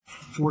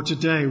for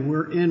today.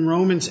 We're in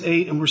Romans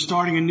 8 and we're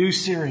starting a new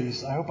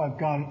series. I hope I've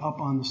got it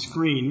up on the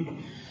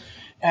screen.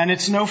 And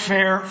it's no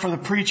fair for the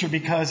preacher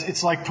because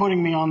it's like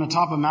putting me on the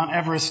top of Mount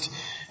Everest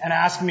and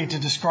asking me to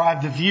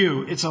describe the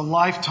view. It's a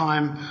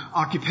lifetime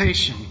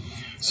occupation.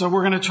 So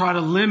we're going to try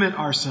to limit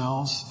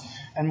ourselves.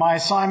 And my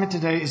assignment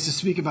today is to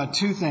speak about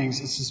two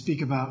things. It's to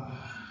speak about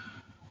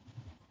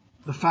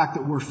the fact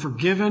that we're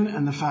forgiven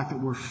and the fact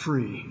that we're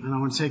free. And I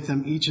want to take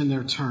them each in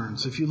their turn.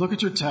 So if you look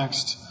at your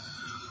text,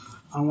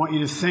 I want you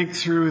to think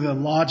through the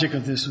logic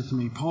of this with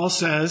me. Paul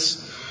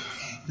says,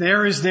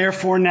 there is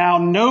therefore now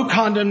no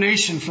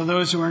condemnation for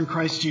those who are in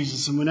Christ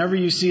Jesus. And whenever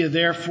you see a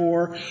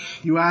therefore,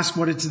 you ask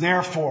what it's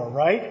there for,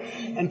 right?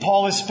 And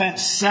Paul has spent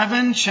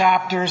 7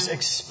 chapters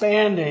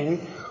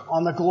expanding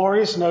on the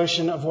glorious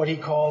notion of what he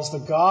calls the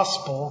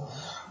gospel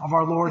of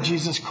our Lord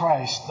Jesus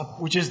Christ,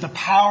 which is the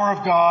power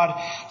of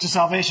God to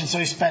salvation. So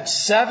he spent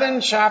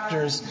 7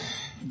 chapters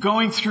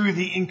going through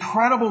the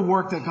incredible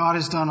work that God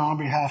has done on our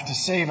behalf to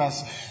save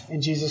us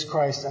in Jesus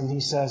Christ. And he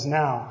says,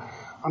 now,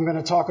 I'm going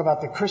to talk about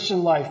the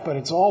Christian life, but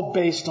it's all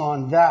based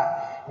on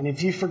that. And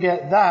if you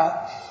forget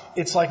that,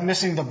 it's like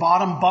missing the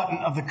bottom button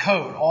of the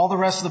coat. All the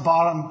rest of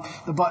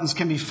the buttons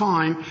can be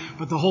fine,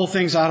 but the whole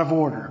thing's out of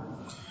order.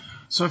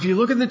 So if you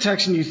look at the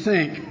text and you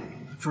think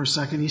for a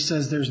second, he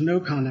says there's no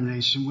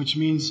condemnation, which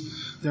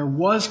means there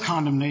was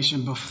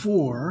condemnation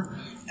before,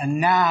 and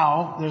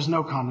now there's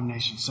no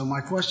condemnation. So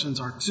my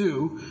questions are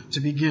 2 to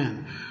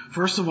begin.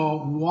 First of all,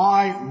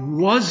 why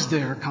was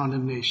there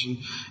condemnation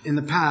in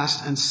the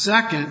past? And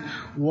second,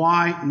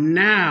 why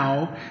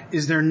now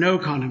is there no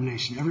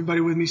condemnation?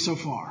 Everybody with me so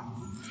far?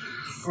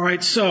 All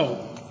right, so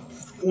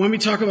when we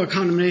talk about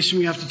condemnation,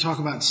 we have to talk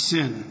about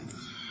sin.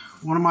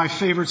 One of my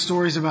favorite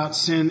stories about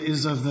sin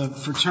is of the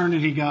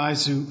fraternity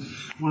guys who,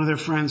 one of their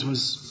friends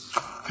was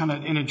kind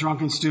of in a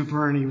drunken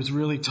stupor and he was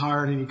really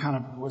tired and he kind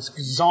of was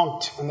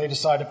zonked and they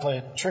decided to play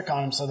a trick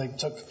on him. So they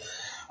took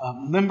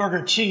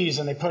Limburger cheese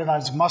and they put it on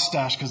his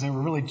mustache because they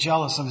were really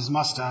jealous of his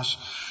mustache.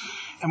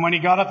 And when he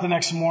got up the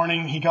next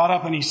morning, he got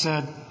up and he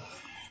said,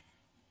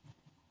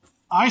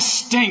 "I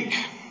stink."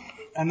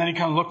 And then he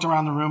kind of looked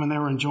around the room and they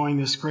were enjoying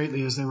this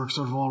greatly as they were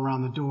sort of all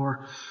around the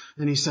door.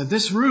 And he said,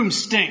 "This room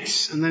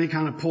stinks." And then he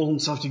kind of pulled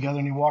himself together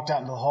and he walked out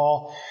into the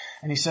hall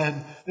and he said,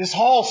 "This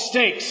hall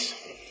stinks."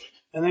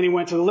 And then he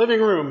went to the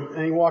living room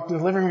and he walked in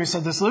the living room and he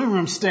said, "This living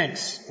room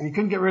stinks." And he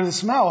couldn't get rid of the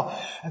smell.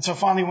 And so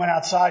finally he went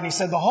outside and he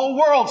said, "The whole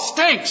world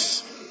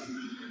stinks."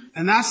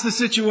 And that's the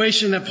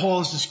situation that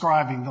Paul is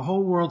describing. The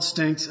whole world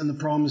stinks and the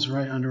problem is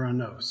right under our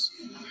nose.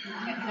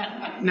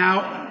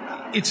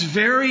 Now, it's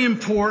very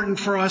important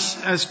for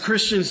us as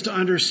Christians to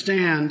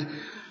understand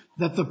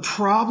that the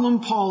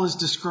problem Paul is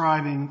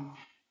describing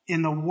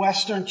in the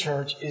Western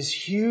church is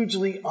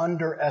hugely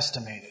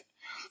underestimated.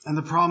 And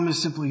the problem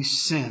is simply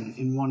sin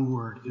in one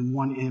word, in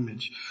one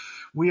image.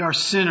 We are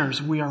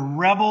sinners. We are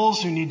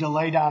rebels who need to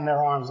lay down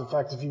their arms. In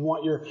fact, if you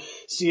want your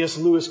C.S.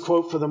 Lewis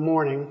quote for the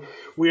morning,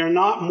 we are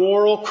not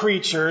moral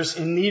creatures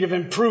in need of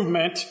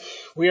improvement.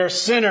 We are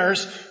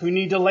sinners who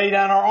need to lay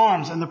down our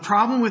arms. And the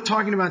problem with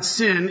talking about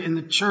sin in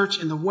the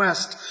church in the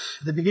West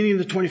at the beginning of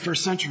the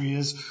 21st century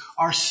is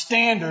our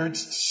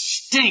standards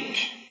stink.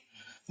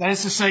 That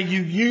is to say,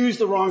 you use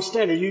the wrong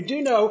standard. You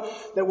do know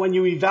that when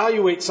you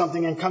evaluate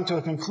something and come to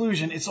a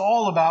conclusion, it's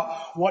all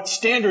about what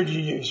standard you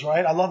use,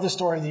 right? I love the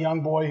story of the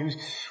young boy whose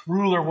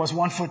ruler was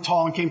 1 foot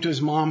tall and came to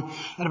his mom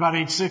at about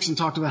age 6 and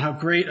talked about how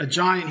great a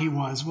giant he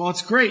was. Well,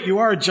 it's great. You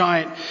are a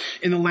giant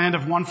in the land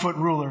of 1 foot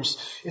rulers.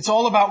 It's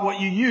all about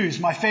what you use.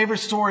 My favorite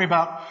story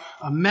about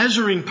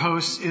measuring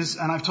posts is,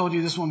 and I've told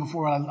you this one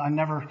before, I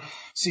never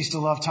cease to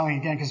love telling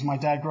again because my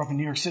dad grew up in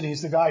New York City.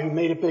 He's the guy who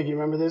made it big. You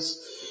remember this?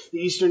 The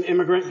Eastern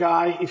immigrant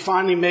guy. He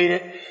finally made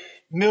it.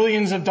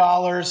 Millions of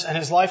dollars, and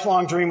his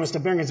lifelong dream was to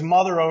bring his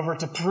mother over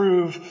to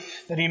prove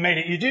that he made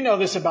it. You do know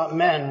this about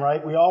men,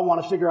 right? We all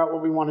want to figure out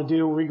what we want to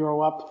do when we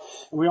grow up.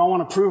 And we all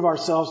want to prove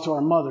ourselves to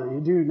our mother.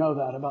 You do know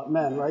that about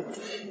men, right?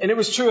 And it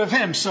was true of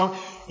him. So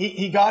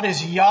he got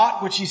his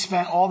yacht, which he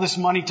spent all this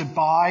money to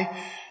buy,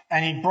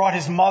 and he brought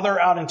his mother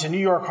out into New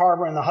York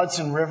Harbor and the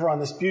Hudson River on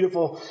this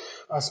beautiful,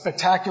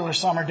 spectacular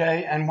summer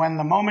day. And when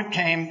the moment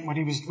came,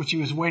 which he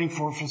was waiting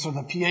for sort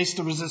of the pièce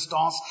de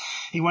résistance,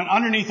 he went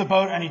underneath the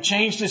boat and he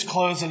changed his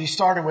clothes that he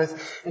started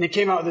with, and he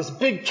came out with this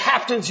big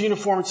captain's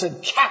uniform and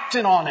said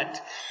 "Captain" on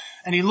it.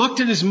 And he looked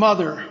at his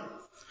mother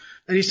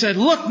and he said,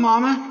 "Look,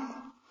 Mama,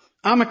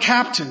 I'm a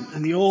captain."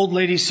 And the old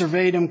lady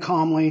surveyed him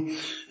calmly,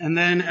 and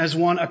then, as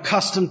one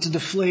accustomed to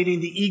deflating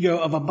the ego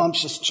of a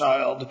bumptious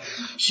child,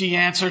 she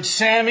answered,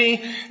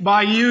 "Sammy,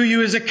 by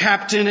you is a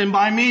captain, and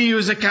by me you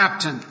is a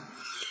captain.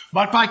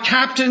 But by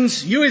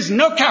captains, you is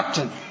no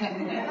captain."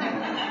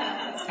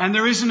 And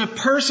there isn't a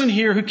person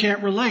here who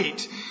can't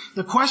relate.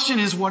 The question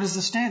is, what is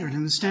the standard?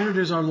 And the standard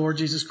is our Lord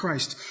Jesus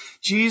Christ.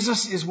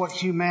 Jesus is what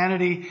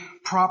humanity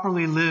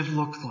properly lived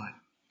looked like.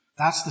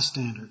 That's the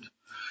standard.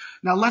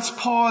 Now let's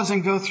pause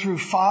and go through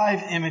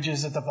 5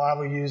 images that the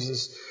Bible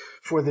uses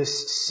for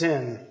this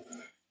sin.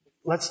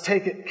 Let's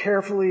take it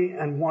carefully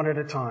and one at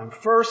a time.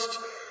 First,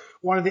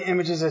 one of the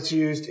images that's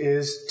used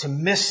is to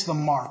miss the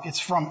mark. It's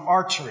from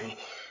archery.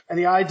 And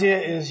the idea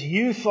is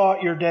you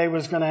thought your day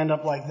was going to end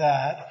up like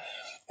that.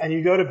 And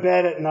you go to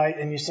bed at night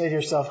and you say to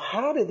yourself,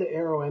 how did the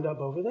arrow end up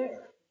over there?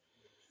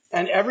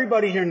 And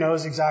everybody here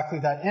knows exactly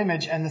that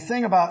image. And the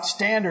thing about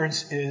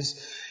standards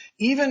is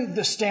even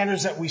the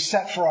standards that we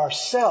set for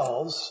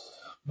ourselves,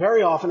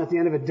 very often at the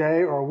end of a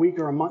day or a week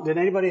or a month, did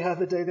anybody have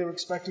the day they were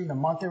expecting, the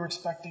month they were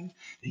expecting,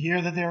 the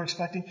year that they were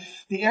expecting?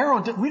 The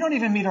arrow, we don't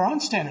even meet our own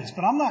standards.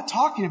 But I'm not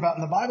talking about,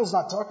 and the Bible's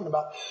not talking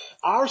about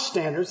our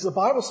standards. The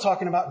Bible's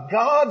talking about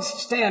God's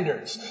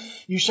standards.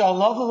 You shall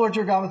love the Lord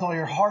your God with all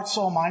your heart,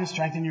 soul, mind, and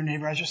strength, and your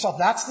neighbor as yourself.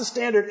 That's the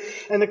standard.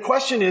 And the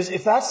question is,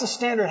 if that's the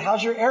standard,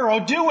 how's your arrow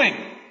doing?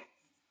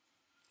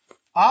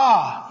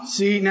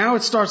 See, now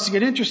it starts to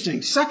get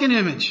interesting. Second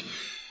image.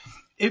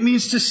 It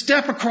means to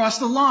step across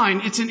the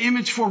line. It's an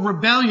image for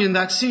rebellion,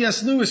 that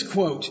C.S. Lewis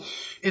quote.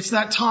 It's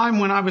that time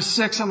when I was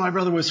 6 and my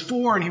brother was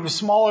 4 and he was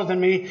smaller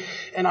than me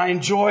and I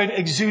enjoyed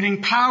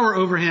exuding power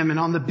over him. And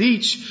on the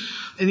beach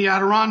in the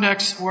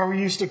Adirondacks where we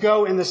used to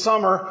go in the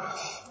summer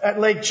at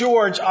Lake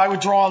George, I would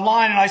draw a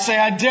line and I'd say,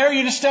 I dare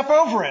you to step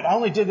over it. I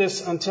only did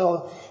this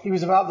until he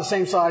was about the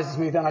same size as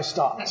me, then I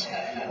stopped.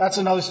 That's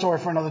another story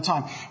for another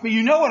time. But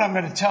you know what I'm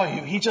going to tell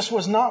you. He just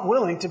was not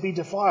willing to be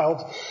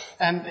defiled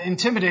and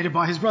intimidated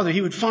by his brother.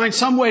 He would find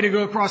some way to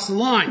go across the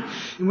line,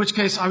 in which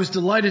case I was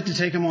delighted to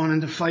take him on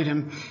and to fight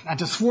him and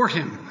to thwart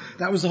him.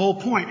 That was the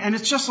whole point. And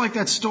it's just like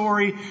that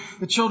story,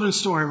 the children's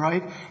story,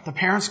 right? The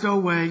parents go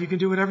away. You can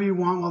do whatever you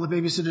want while the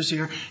babysitter's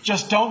here.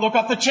 Just don't look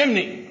up the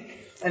chimney.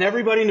 And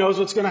everybody knows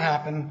what's going to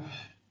happen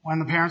when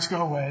the parents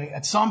go away.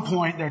 At some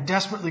point, they're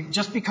desperately,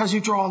 just because you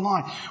draw a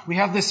line, we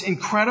have this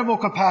incredible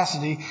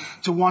capacity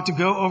to want to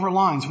go over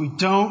lines. We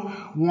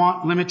don't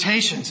want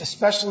limitations,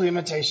 especially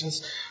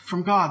limitations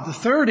from God. The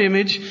third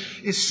image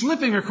is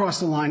slipping across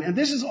the line. And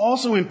this is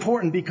also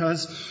important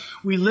because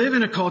we live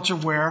in a culture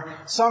where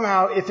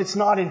somehow, if it's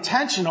not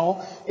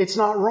intentional, it's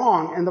not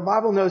wrong. And the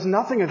Bible knows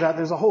nothing of that.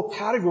 There's a whole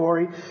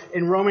category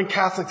in Roman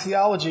Catholic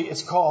theology.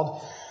 It's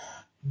called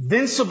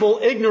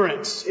vincible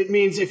ignorance. It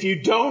means if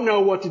you don't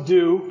know what to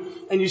do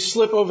and you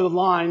slip over the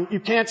line, you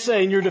can't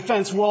say in your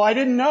defense, well, I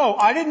didn't know.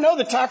 I didn't know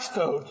the tax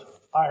code,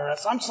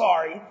 IRS. I'm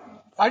sorry.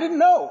 I didn't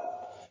know.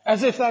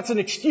 As if that's an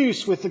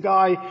excuse with the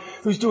guy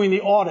who's doing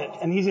the audit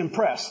and he's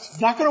impressed.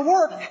 It's not going to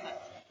work.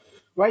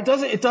 Right?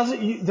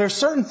 There's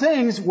certain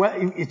things where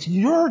it's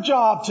your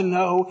job to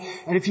know,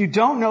 and if you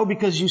don't know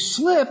because you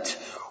slipped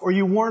or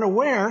you weren't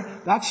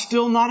aware, that's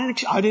still not an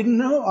excuse. I didn't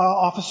know,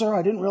 officer.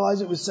 I didn't realize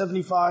it was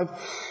 75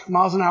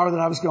 miles an hour that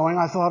I was going.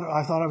 I thought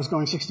I was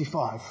going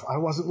 65. I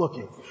wasn't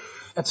looking.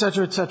 Et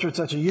cetera, et cetera, et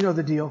cetera. You know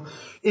the deal.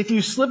 If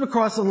you slip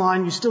across the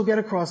line, you still get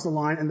across the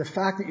line, and the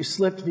fact that you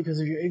slipped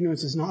because of your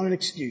ignorance is not an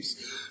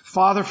excuse.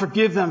 Father,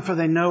 forgive them, for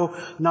they know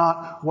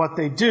not what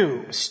they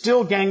do.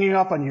 Still ganging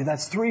up on you.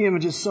 That's 3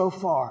 images so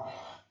far.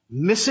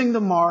 Missing the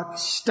mark,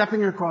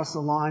 stepping across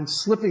the line,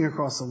 slipping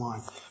across the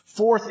line.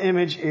 4th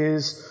image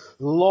is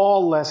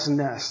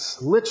lawlessness.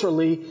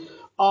 Literally,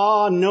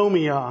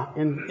 anomia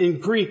in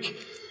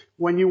Greek.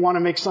 When you want to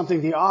make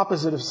something the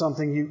opposite of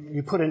something,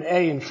 you put an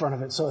A in front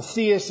of it. So a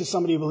theist is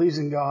somebody who believes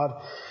in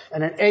God,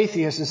 and an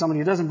atheist is somebody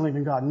who doesn't believe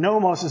in God.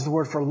 Nomos is the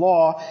word for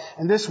law,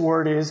 and this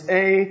word is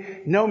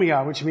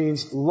anomia, which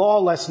means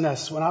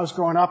lawlessness. When I was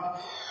growing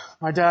up,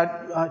 my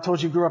dad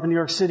told you grew up in New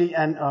York City,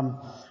 and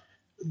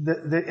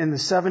in the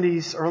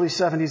 70s, early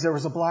 70s, there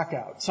was a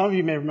blackout. Some of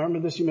you may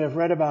remember this. You may have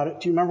read about it.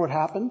 Do you remember what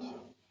happened?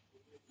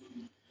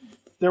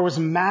 There was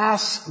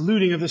mass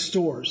looting of the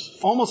stores,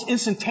 almost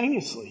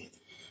instantaneously.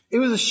 It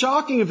was a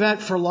shocking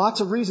event for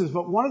lots of reasons,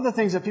 but one of the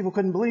things that people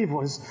couldn't believe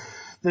was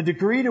the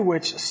degree to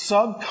which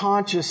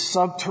subconscious,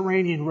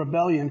 subterranean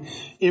rebellion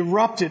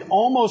erupted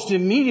almost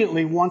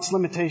immediately once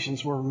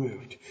limitations were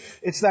removed.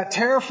 It's that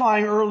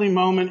terrifying early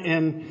moment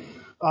in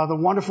the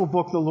wonderful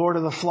book, The Lord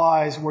of the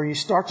Flies, where you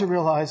start to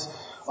realize,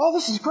 oh,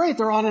 this is great.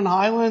 They're on an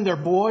island. They're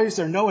boys.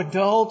 There are no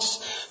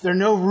adults. There are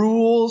no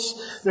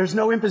rules. There's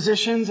no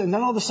impositions. And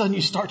then all of a sudden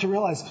you start to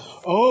realize,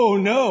 oh,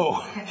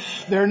 no,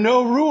 there are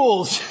no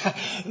rules.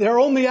 They're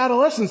only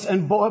adolescents.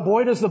 And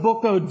boy, does the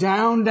book go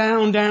down,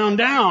 down, down,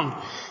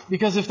 down.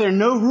 Because if there are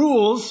no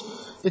rules,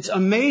 it's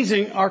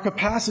amazing our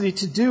capacity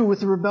to do with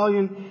the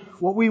rebellion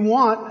what we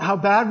want, how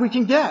bad we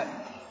can get.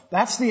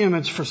 That's the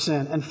image for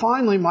sin. And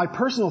finally, my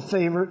personal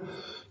favorite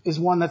is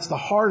one that's the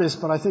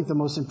hardest, but I think the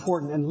most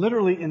important. And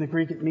literally in the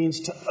Greek, it means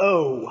to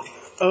owe.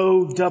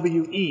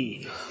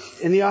 O-W-E.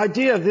 And the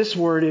idea of this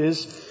word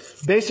is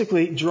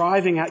basically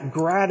driving at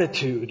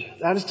gratitude.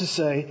 That is to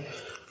say,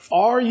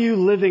 are you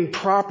living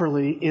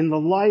properly in the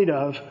light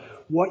of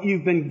what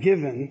you've been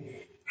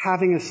given,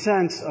 having a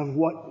sense of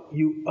what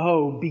you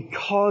owe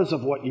because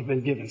of what you've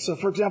been given? So,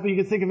 for example, you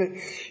can think of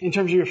it in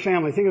terms of your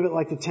family. Think of it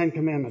like the 10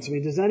 Commandments. I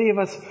mean, does any of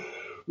us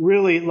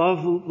really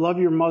love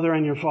your mother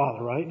and your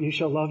father, right? You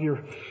shall love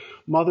your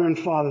mother and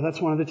father.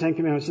 That's one of the 10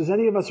 Commandments. Does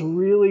any of us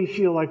really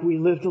feel like we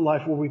lived a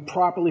life where we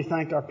properly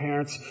thanked our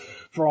parents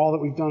for all that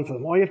we've done for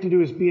them? All you have to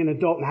do is be an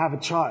adult and have a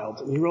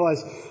child. And you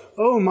realize,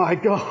 oh my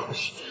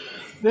gosh,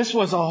 this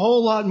was a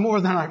whole lot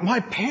more than my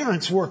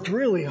parents worked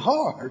really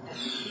hard.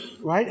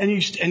 right? And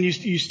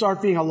you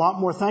start being a lot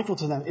more thankful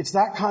to them. It's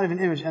that kind of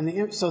an image.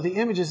 And so the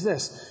image is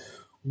this.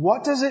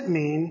 What does it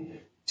mean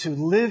to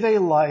live a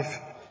life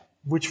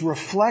which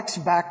reflects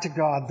back to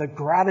God the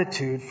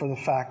gratitude for the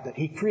fact that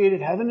He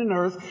created heaven and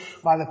earth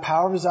by the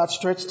power of His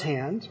outstretched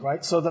hand,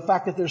 right? So the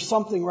fact that there's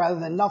something rather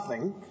than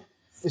nothing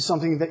is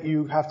something that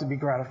you have to be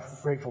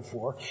grateful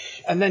for.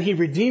 And then He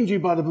redeemed you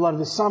by the blood of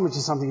His Son, which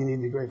is something you need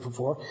to be grateful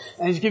for.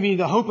 And He's giving you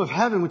the hope of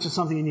heaven, which is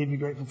something you need to be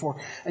grateful for.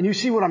 And you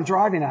see what I'm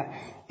driving at.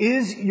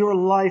 Is your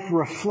life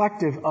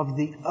reflective of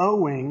the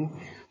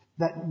owing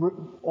that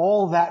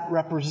all that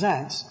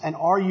represents? And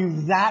are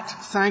you that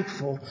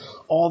thankful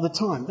all the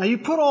time? Now you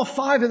put all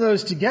 5 of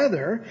those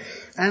together,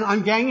 and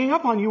I'm ganging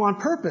up on you on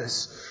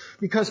purpose,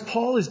 because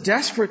Paul is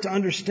desperate to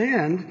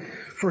understand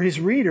for his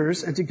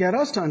readers and to get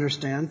us to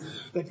understand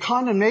that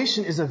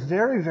condemnation is a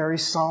very, very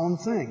solemn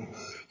thing.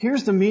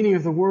 Here's the meaning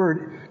of the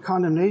word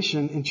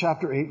condemnation in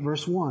chapter 8,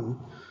 verse 1.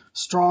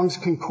 Strong's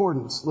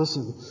Concordance.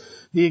 Listen.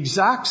 The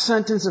exact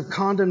sentence of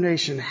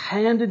condemnation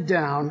handed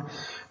down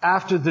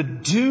after the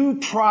due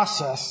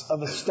process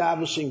of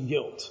establishing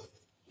guilt.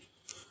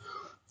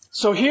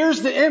 So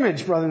here's the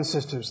image, brothers and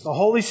sisters. The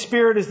Holy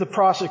Spirit is the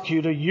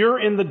prosecutor. You're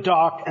in the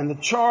dock, and the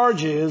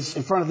charge is,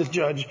 in front of the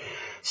judge,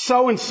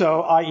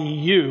 so-and-so, i.e.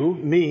 you,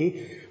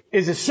 me,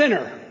 is a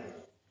sinner.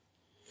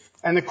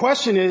 And the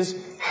question is,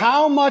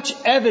 how much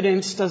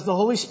evidence does the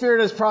Holy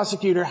Spirit as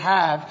prosecutor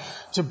have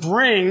to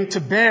bring to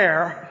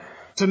bear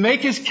to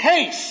make his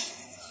case?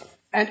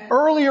 And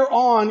earlier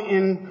on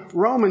in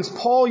Romans,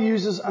 Paul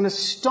uses an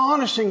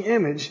astonishing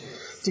image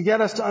to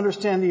get us to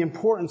understand the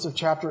importance of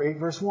chapter 8,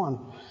 verse 1.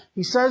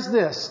 He says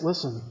this,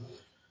 listen,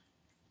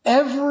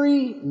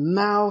 every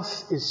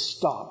mouth is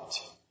stopped.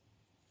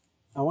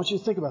 Now, I want you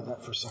to think about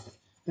that for a second.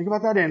 Think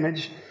about that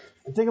image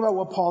and think about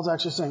what Paul's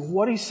actually saying.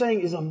 What he's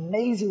saying is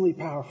amazingly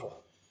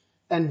powerful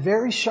and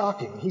very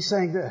shocking. He's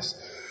saying this.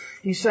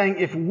 He's saying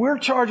if we're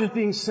charged with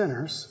being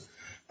sinners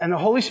and the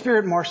Holy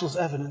Spirit marshals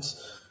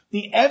evidence,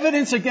 the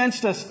evidence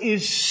against us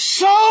is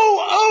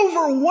so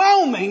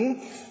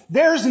overwhelming,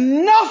 there's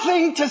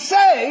nothing to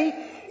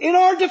say in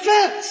our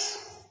defense.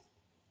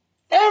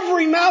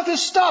 Every mouth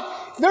is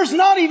stopped. There's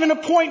not even a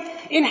point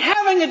in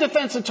having a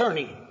defense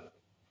attorney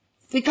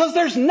because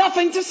there's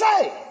nothing to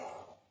say.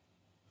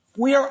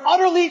 We are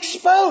utterly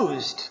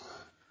exposed.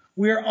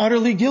 We are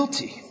utterly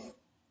guilty.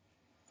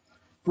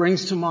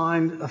 Brings to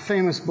mind a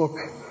famous book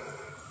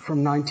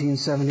from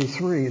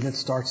 1973 that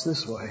starts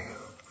this way.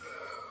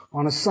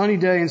 On a sunny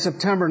day in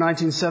September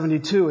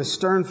 1972, a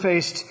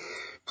stern-faced,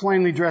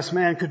 plainly dressed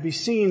man could be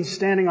seen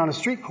standing on a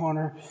street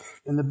corner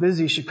in the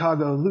busy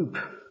Chicago Loop.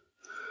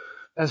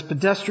 As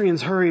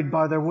pedestrians hurried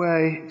by their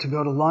way to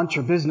go to lunch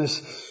or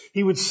business,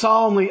 he would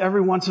solemnly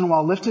every once in a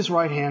while lift his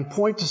right hand,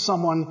 point to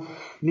someone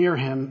near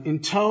him,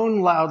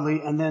 intone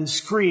loudly, and then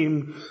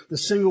scream the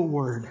single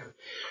word,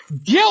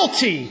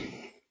 "Guilty!"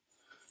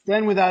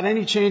 Then, without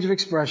any change of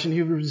expression,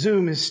 he would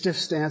resume his stiff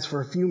stance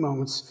for a few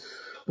moments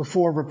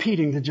before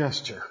repeating the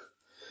gesture.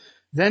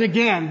 Then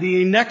again,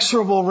 the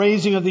inexorable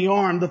raising of the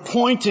arm, the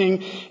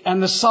pointing,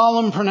 and the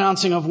solemn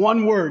pronouncing of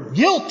one word,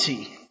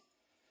 "Guilty!"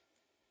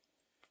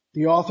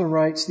 The author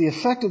writes, the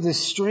effect of this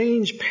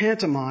strange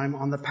pantomime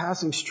on the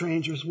passing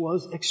strangers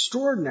was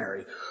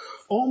extraordinary,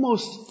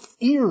 almost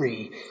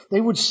eerie. They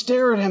would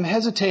stare at him,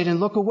 hesitate, and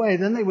look away.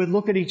 Then they would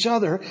look at each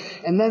other,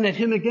 and then at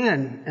him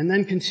again, and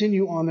then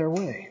continue on their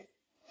way.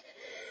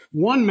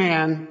 One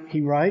man,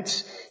 he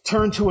writes,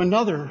 turned to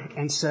another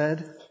and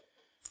said,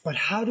 "But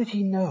how did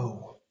he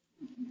know?"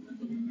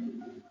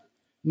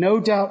 No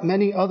doubt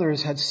many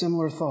others had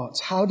similar thoughts.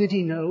 How did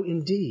he know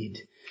indeed?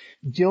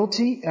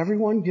 Guilty,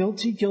 everyone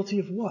guilty. Guilty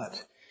of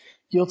what?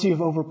 Guilty of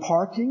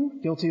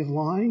overparking, guilty of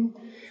lying,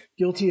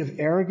 guilty of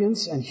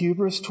arrogance and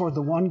hubris toward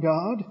the one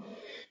God,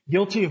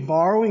 guilty of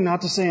borrowing,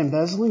 not to say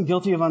embezzling,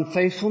 guilty of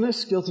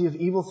unfaithfulness, guilty of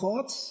evil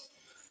thoughts,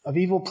 of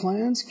evil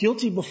plans,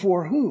 guilty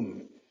before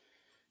whom?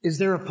 Is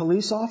there a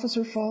police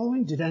officer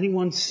following? Did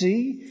anyone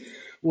see?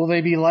 Will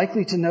they be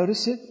likely to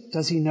notice it?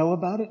 Does he know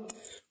about it?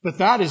 But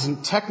that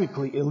isn't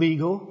technically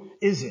illegal,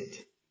 is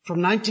it?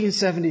 From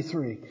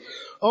 1973.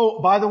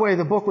 Oh, by the way,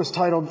 the book was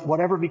titled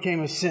Whatever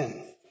Became a Sin.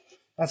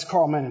 That's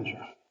Carl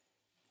Menninger.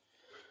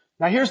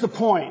 Now here's the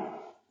point,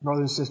 brothers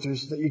and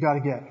sisters, that you got to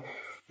get.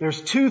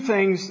 There's two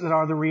things that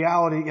are the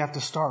reality you have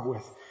to start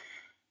with.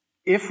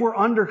 If we're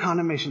under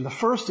condemnation, the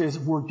first is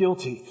we're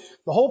guilty.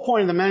 The whole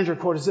point of the Menninger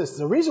quote is this.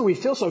 The reason we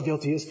feel so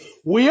guilty is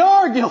we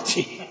are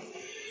guilty.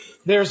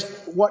 There's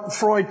what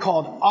Freud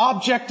called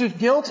objective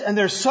guilt and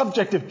there's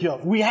subjective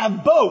guilt. We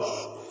have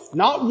both.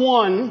 Not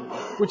one,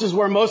 which is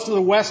where most of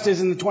the West is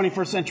in the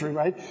 21st century,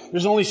 right?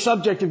 There's only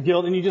subjective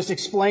guilt, and you just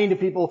explain to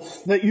people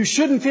that you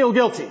shouldn't feel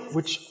guilty,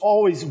 which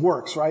always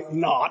works, right?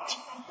 Not.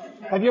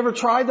 Have you ever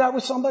tried that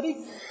with somebody?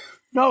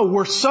 No,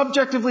 we're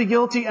subjectively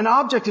guilty and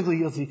objectively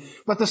guilty.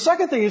 But the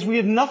second thing is we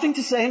have nothing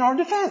to say in our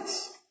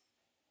defense.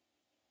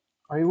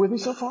 Are you with me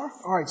so far?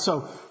 All right,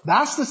 so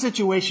that's the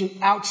situation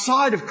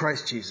outside of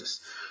Christ Jesus.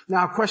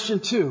 Now,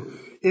 question 2.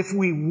 If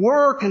we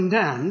were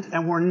condemned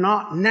and we're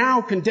not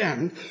now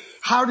condemned,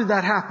 How did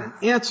that happen?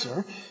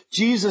 Answer,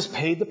 Jesus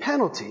paid the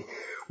penalty.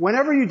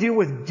 Whenever you deal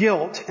with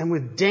guilt and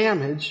with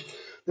damage,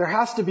 there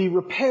has to be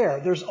repair.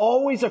 There's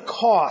always a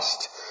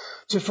cost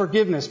to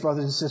forgiveness,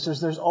 brothers and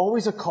sisters. There's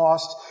always a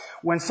cost.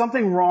 When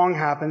something wrong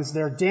happens,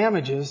 there are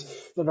damages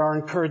that are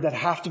incurred that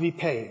have to be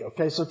paid.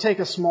 Okay, so take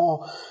a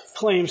small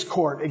claims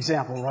court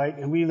example, right?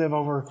 And we live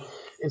over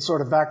in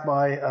sort of back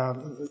by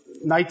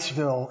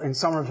Knightsville in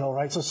Somerville,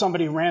 right? So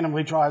somebody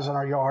randomly drives in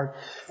our yard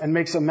and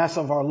makes a mess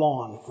of our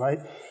lawn, right?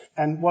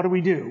 And what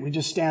do? We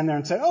just stand there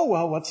and say, oh,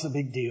 well, what's the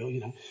big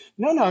deal?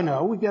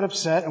 No. We get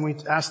upset and we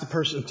ask the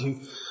person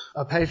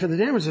to pay for the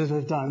damages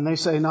they've done. And they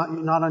say, not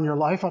on your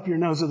life, up your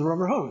nose with a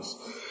rubber hose.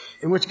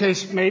 In which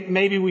case,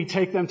 maybe we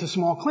take them to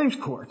small claims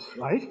court,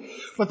 right?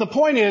 But the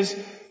point is,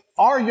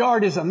 our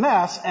yard is a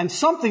mess and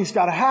something's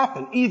got to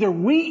happen. Either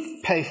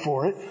we pay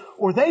for it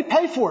or they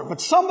pay for it,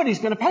 but somebody's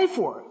going to pay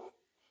for it.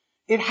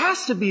 It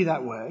has to be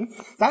that way.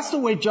 That's the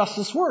way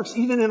justice works,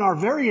 even in our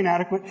very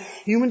inadequate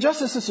human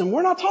justice system.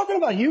 We're not talking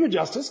about human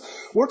justice.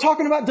 We're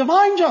talking about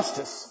divine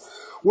justice.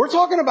 We're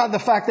talking about the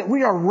fact that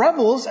we are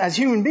rebels as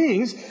human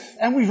beings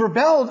and we've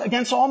rebelled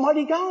against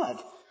Almighty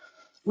God.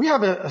 We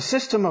have a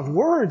system of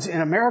words in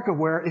America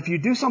where if you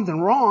do something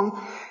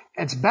wrong,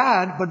 it's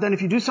bad, but then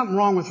if you do something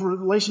wrong with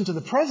relation to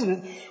the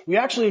president, we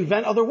actually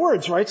invent other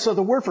words, right? So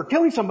the word for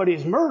killing somebody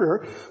is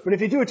murder, but if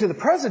you do it to the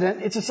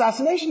president, it's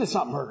assassination, it's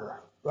not murder,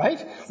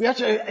 right? We have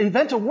to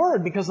invent a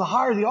word because the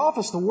higher the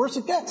office, the worse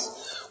it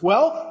gets.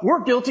 Well,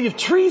 we're guilty of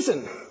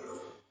treason,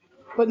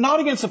 but not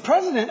against the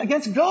president,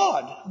 against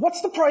God.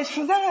 What's the price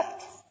for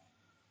that?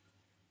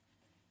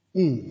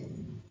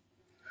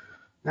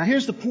 Now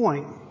here's the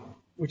point,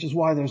 which is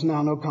why there's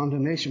now no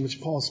condemnation, which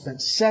Paul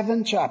spent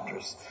 7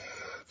 chapters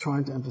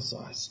trying to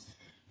emphasize.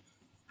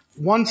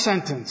 One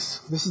sentence.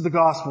 This is the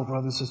gospel,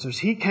 brothers and sisters.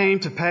 He came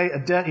to pay a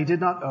debt he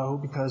did not owe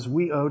because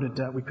we owed a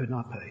debt we could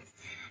not pay.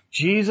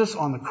 Jesus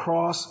on the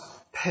cross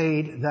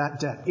paid that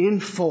debt in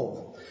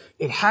full.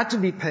 It had to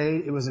be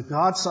paid. It was a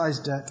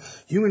God-sized debt.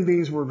 Human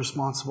beings were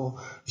responsible.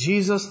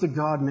 Jesus, the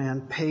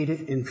God-man, paid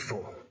it in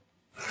full.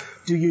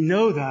 Do you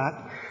know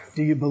that?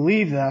 Do you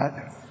believe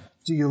that?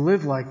 Do you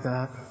live like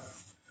that?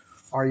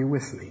 Are you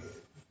with me?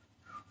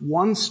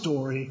 One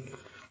story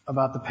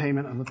about the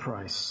payment of the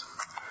price.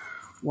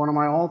 One of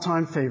my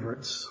all-time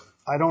favorites.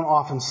 I don't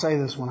often say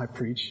this when I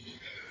preach,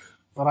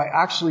 but I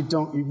actually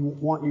don't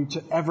want you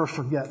to ever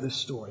forget this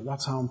story.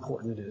 That's how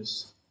important it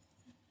is.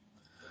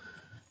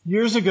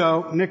 Years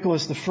ago,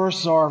 Nicholas, the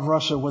first Tsar of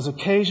Russia, was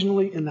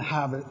occasionally in the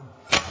habit,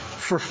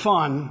 for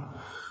fun,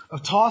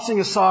 of tossing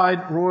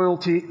aside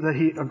royalty that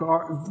he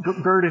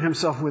girded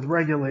himself with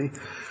regularly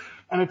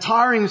and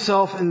attiring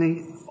himself in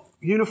the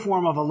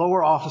uniform of a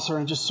lower officer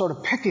and just sort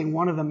of picking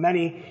one of the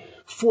many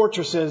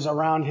fortresses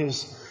around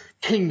his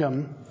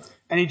kingdom,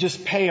 and he'd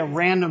just pay a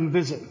random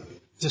visit,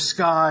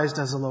 disguised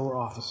as a lower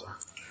officer.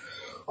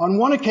 On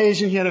one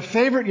occasion, he had a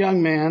favorite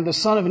young man, the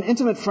son of an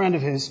intimate friend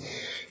of his,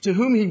 to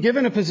whom he'd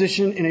given a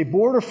position in a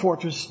border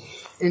fortress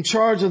in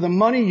charge of the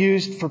money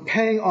used for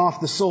paying off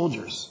the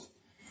soldiers.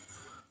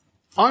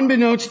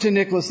 Unbeknownst to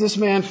Nicholas, this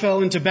man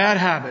fell into bad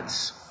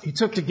habits. He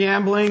took to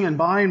gambling, and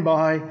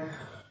by,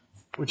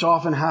 which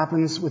often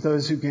happens with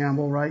those who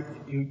gamble, right?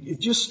 It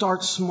just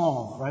starts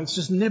small, right? It's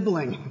just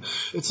nibbling.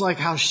 It's like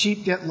how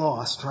sheep get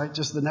lost, right?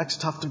 Just the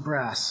next tuft of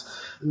grass.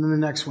 And then the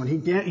next one.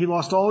 He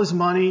lost all his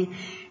money,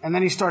 and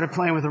then he started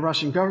playing with the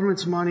Russian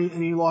government's money,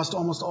 and he lost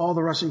almost all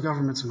the Russian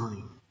government's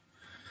money.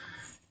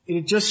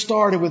 It just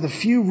started with a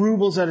few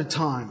rubles at a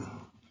time.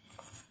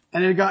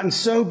 And it had gotten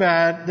so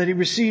bad that he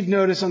received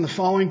notice on the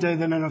following day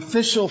that an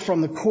official from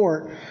the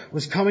court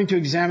was coming to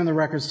examine the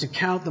records to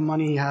count the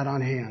money he had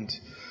on hand.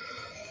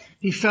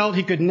 He felt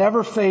he could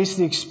never face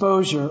the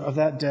exposure of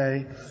that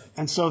day,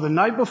 and so the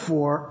night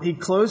before, he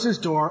closed his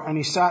door and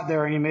he sat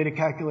there and he made a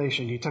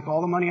calculation. He took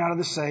all the money out of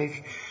the safe,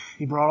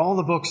 he brought all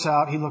the books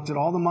out, he looked at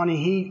all the money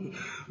he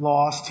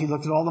lost, he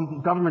looked at all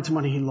the government's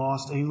money he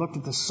lost, and he looked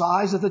at the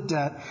size of the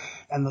debt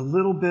and the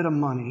little bit of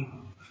money,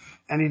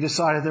 and he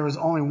decided there was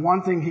only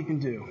one thing he can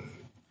do.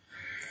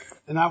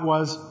 And that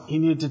was, he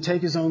needed to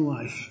take his own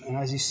life. And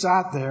as he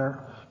sat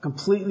there,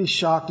 completely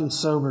shocked and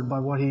sobered by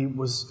what he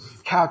was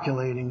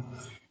calculating,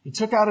 he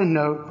took out a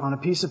note on a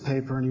piece of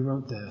paper and he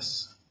wrote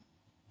this: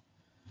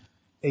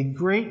 "A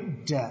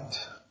great debt,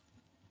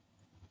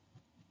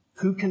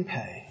 who can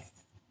pay?"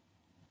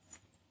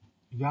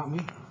 You got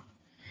me?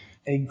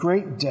 A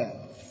great debt,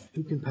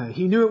 who can pay?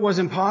 He knew it was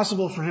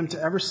impossible for him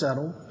to ever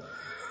settle.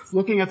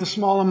 Looking at the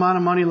small amount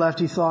of money left,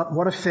 he thought,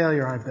 what a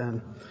failure I've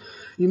been.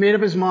 He made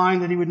up his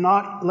mind that he would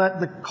not let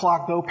the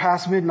clock go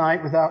past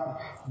midnight without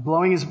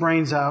blowing his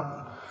brains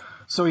out.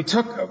 So he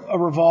took a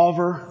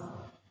revolver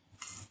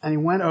and he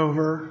went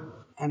over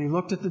and he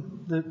looked at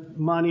the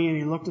money and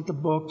he looked at the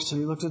books and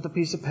he looked at the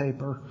piece of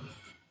paper.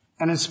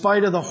 And in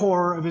spite of the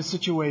horror of his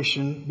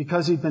situation,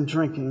 because he'd been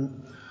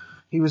drinking,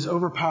 he was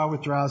overpowered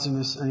with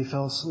drowsiness and he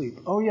fell asleep.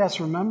 Oh yes,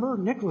 remember?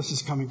 Nicholas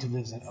is coming to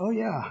visit. Oh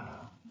yeah.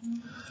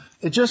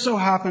 It just so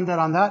happened that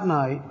on that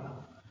night,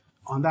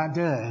 on that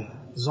day,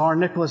 Tsar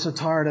Nicholas,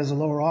 attired as a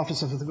lower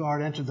officer of the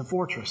guard, entered the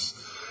fortress.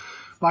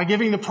 By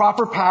giving the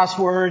proper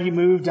password, he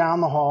moved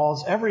down the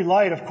halls. Every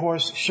light, of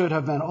course, should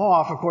have been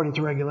off according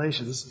to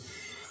regulations.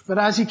 But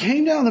as he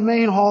came down the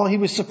main hall, he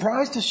was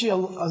surprised to see a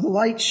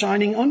light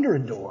shining under a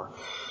door.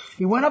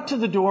 He went up to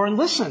the door and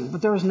listened,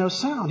 but there was no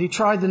sound. He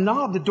tried the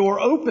knob. The door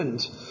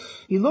opened.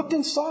 He looked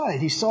inside.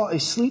 He saw a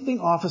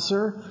sleeping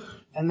officer,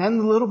 and then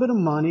a little bit of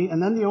money,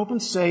 and then the open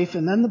safe,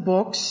 and then the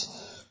books.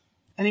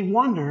 And he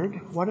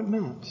wondered what it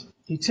meant.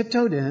 He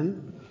tiptoed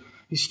in.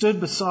 He stood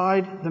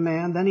beside the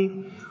man. Then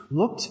he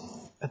looked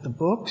at the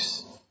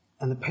books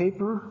and the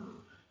paper,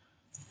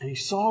 and he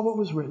saw what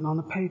was written on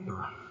the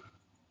paper.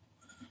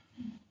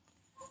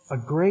 A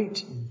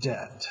great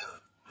debt.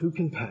 Who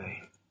can pay?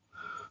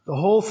 The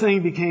whole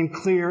thing became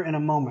clear in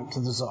a moment to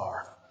the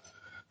Tsar.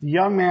 The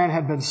young man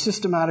had been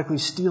systematically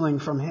stealing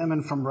from him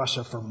and from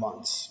Russia for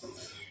months.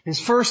 His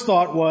first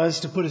thought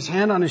was to put his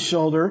hand on his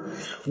shoulder,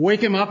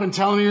 wake him up and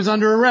tell him he was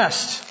under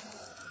arrest.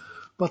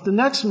 But the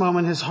next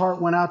moment his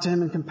heart went out to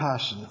him in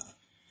compassion.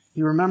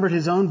 He remembered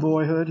his own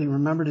boyhood. He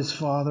remembered his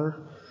father.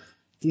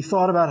 He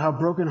thought about how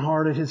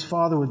brokenhearted his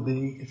father would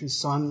be if his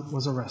son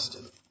was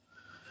arrested.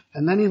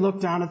 And then he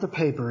looked down at the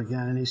paper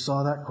again and he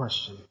saw that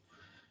question.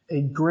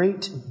 A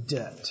great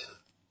debt.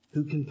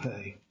 Who can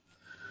pay?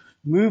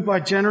 Moved by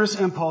generous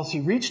impulse,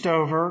 he reached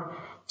over,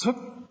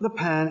 took the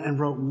pen and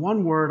wrote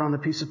one word on the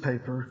piece of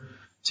paper,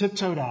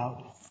 tiptoed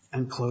out,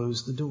 and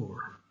closed the door.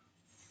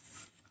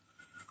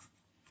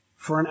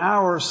 For an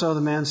hour or so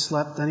the man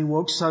slept. Then he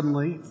woke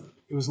suddenly.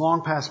 It was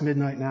long past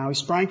midnight now. He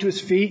sprang to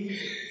his feet.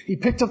 He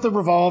picked up the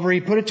revolver.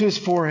 He put it to his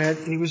forehead.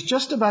 And he was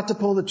just about to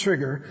pull the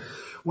trigger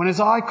when his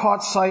eye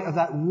caught sight of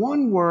that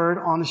one word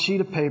on the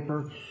sheet of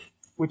paper,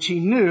 which he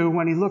knew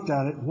when he looked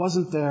at it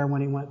wasn't there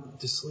when he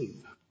went to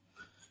sleep.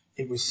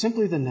 It was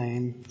simply the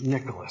name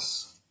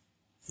Nicholas.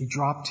 He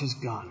dropped his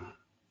gun.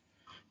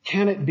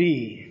 Can it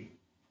be?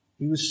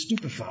 He was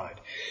stupefied.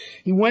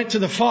 He went to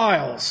the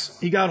files.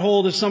 He got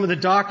hold of some of the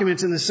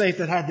documents in the safe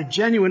that had the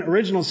genuine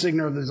original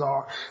signature of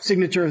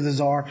the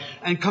Tsar,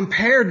 and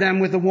compared them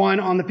with the one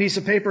on the piece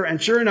of paper, and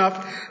sure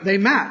enough, they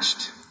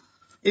matched.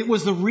 It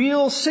was the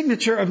real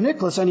signature of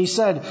Nicholas, and he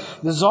said,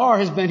 "The Tsar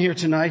has been here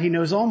tonight. He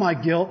knows all my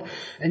guilt,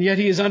 and yet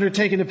he has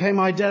undertaken to pay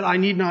my debt. I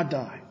need not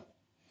die."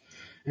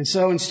 And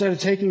so instead of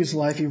taking his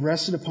life, he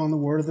rested upon the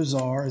word of the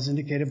Tsar, as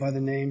indicated by the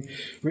name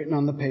written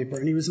on the paper.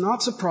 And he was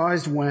not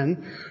surprised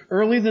when,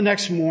 early the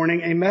next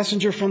morning, a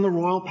messenger from the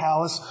royal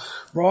palace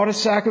brought a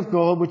sack of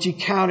gold, which he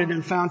counted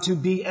and found to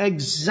be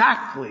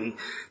exactly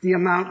the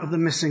amount of the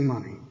missing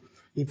money.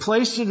 He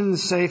placed it in the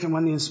safe, and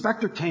when the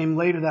inspector came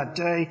later that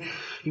day,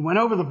 he went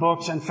over the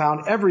books and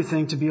found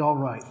everything to be all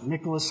right.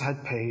 Nicholas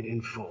had paid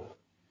in full.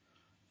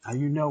 Now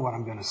you know what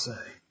I'm going to say.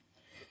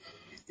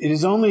 It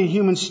is only a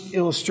human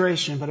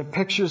illustration, but it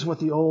pictures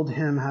what the old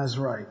hymn has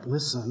right.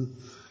 Listen.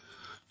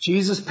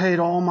 Jesus paid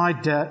all my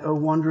debt, O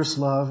wondrous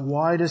love.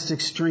 Widest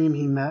extreme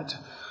he met,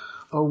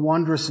 O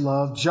wondrous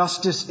love.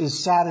 Justice is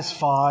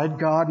satisfied.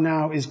 God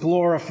now is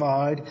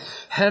glorified.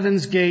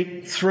 Heaven's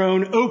gate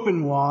thrown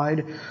open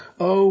wide.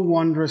 O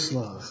wondrous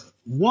love.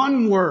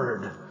 One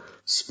word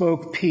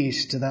spoke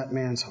peace to that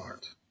man's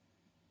heart.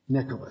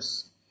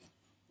 Nicholas.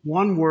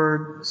 One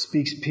word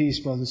speaks peace,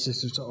 brothers and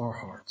sisters, to our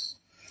hearts.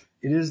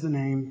 It is the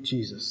name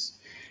Jesus.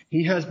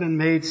 He has been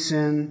made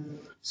sin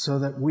so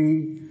that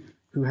we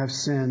who have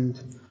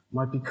sinned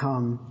might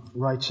become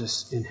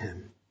righteous in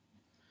him.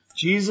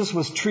 Jesus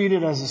was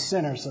treated as a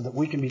sinner so that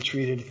we can be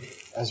treated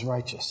as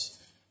righteous.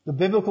 The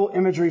biblical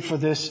imagery for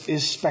this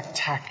is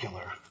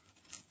spectacular.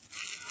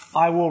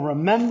 I will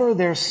remember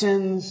their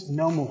sins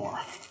no more.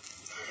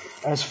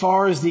 As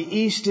far as the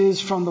east is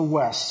from the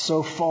west,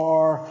 so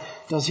far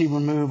does he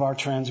remove our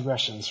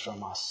transgressions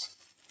from us.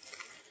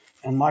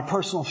 And my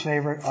personal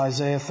favorite,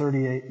 Isaiah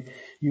 38,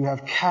 you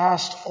have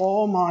cast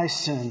all my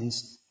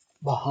sins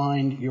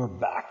behind your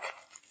back.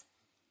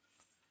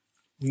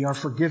 We are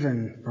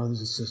forgiven, brothers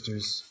and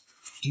sisters.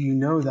 Do you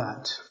know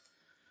that?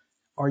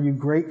 Are you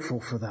grateful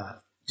for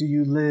that? Do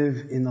you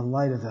live in the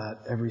light of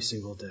that every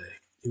single day?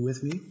 You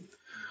with me?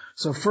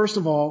 So first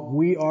of all,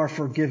 we are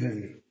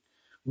forgiven.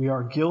 We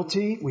are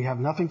guilty. We have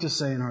nothing to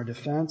say in our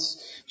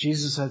defense.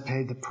 Jesus had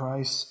paid the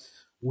price.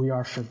 We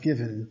are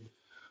forgiven.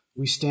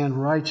 We stand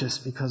righteous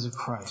because of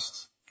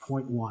Christ.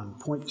 Point one.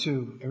 Point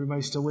two.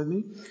 Everybody still with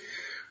me?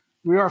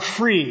 We are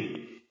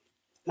free.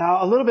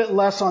 Now, a little bit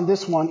less on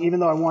this one,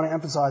 even though I want to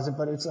emphasize it,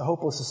 but it's a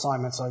hopeless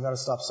assignment, so I got to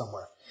stop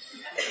somewhere.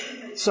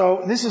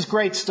 So this is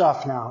great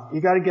stuff now.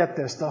 You got to get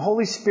this. The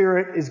Holy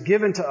Spirit is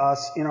given to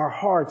us in our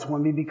hearts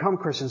when we become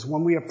Christians,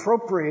 when we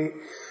appropriate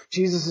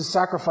Jesus'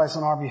 sacrifice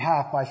on our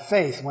behalf by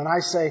faith. When I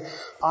say,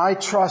 I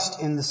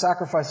trust in the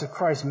sacrifice of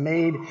Christ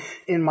made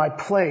in my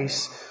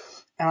place,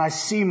 and I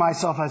see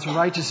myself as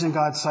righteous in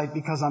God's sight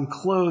because I'm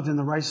clothed in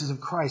the righteousness of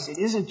Christ. It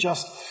isn't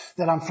just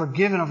that I'm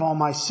forgiven of all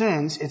my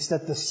sins. It's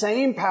that the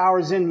same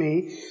powers in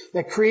me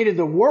that created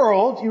the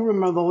world, you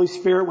remember the Holy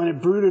Spirit when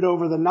it brooded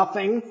over the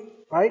nothing,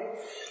 right?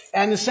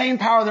 And the same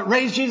power that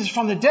raised Jesus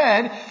from the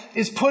dead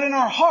is put in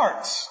our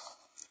hearts.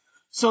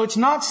 So it's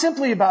not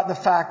simply about the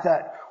fact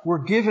that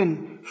we're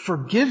given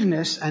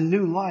forgiveness and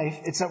new life.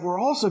 It's that we're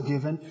also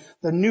given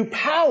the new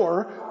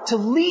power to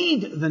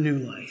lead the new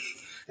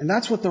life. And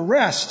that's what the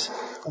rest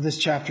of this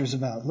chapter is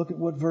about. Look at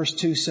what verse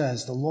 2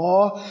 says. The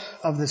law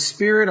of the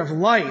Spirit of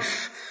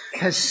life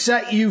has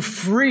set you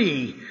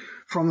free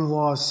from the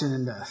law of sin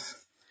and death.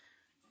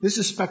 This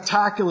is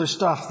spectacular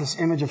stuff, this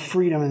image of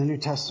freedom in the New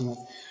Testament.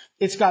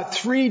 It's got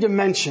 3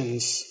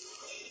 dimensions.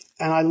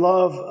 And I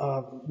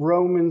love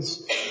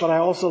Romans, but I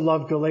also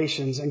love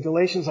Galatians. And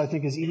Galatians, I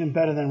think, is even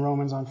better than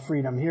Romans on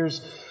freedom.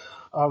 Here's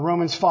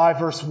Romans 5,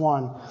 verse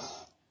 1.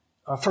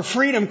 For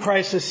freedom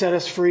Christ has set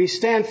us free.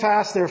 Stand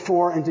fast,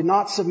 therefore, and do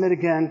not submit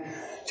again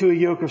to a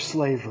yoke of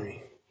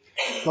slavery.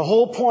 The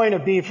whole point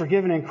of being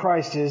forgiven in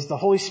Christ is the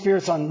Holy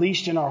Spirit's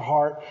unleashed in our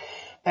heart.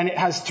 And it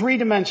has 3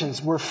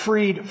 dimensions. We're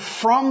freed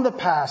from the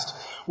past.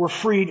 We're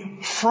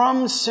freed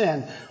from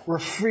sin. We're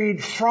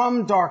freed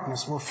from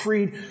darkness. We're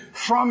freed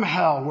from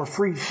hell. We're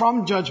freed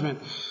from judgment.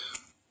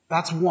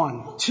 That's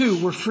 1.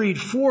 2, we're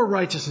freed for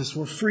righteousness.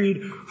 We're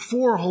freed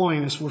for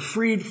holiness. We're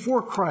freed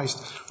for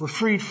Christ. We're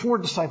freed for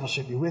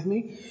discipleship. You with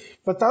me?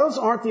 But those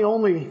aren't the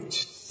only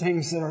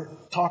things that are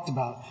talked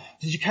about.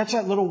 Did you catch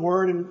that little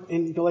word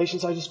in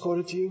Galatians I just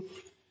quoted to you?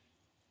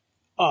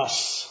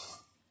 Us.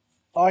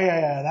 Oh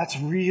yeah, that's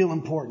real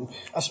important,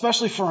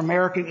 especially for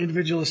American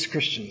individualist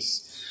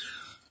Christians.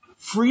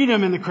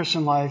 Freedom in the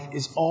Christian life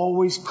is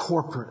always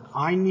corporate.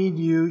 I need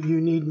you,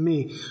 you need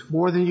me,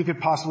 more than you could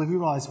possibly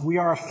realize. We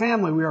are a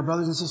family. We are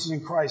brothers and sisters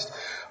in Christ.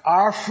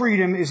 Our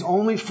freedom is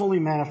only fully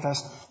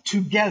manifest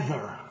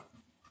together.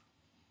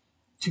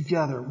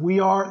 Together.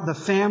 We are the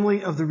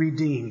family of the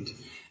redeemed.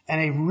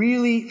 And a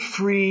really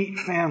free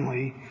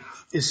family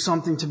is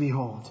something to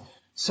behold.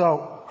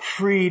 So,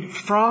 freed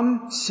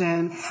from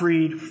sin,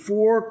 freed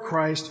for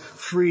Christ,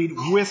 freed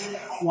with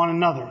one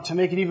another. To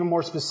make it even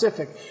more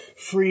specific,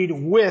 freed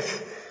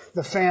with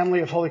the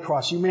family of Holy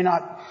Cross. You may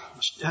not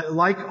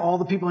like all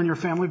the people in your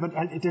family, but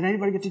did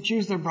anybody get to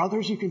choose their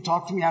brothers? You can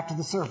talk to me after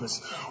the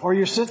service. Or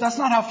that's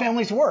not how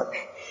families work.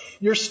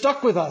 You're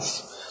stuck with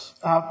us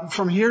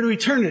from here to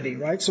eternity,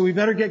 right? So we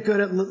better get good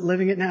at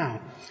living it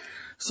now.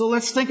 So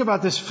let's think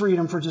about this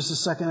freedom for just a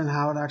second and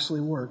how it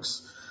actually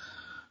works.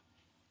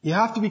 You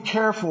have to be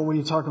careful when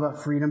you talk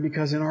about freedom,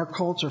 because in our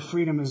culture,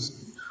 freedom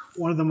is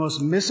one of the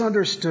most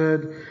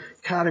misunderstood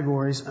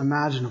categories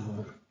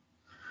imaginable.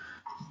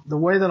 The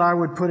way that I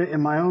would put it in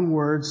my own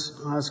words,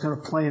 I was kind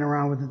of playing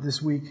around with it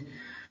this week,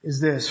 is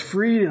this.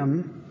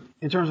 Freedom,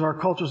 in terms of our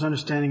culture's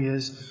understanding,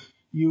 is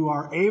you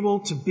are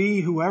able to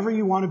be whoever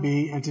you want to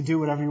be and to do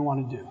whatever you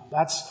want to do.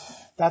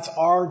 That's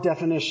our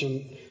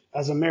definition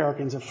as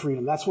Americans of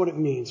freedom. That's what it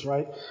means,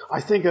 right? I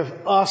think of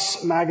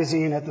Us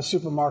magazine at the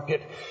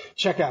supermarket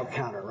checkout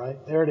counter, right?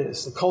 There it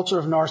is. The culture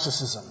of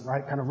narcissism,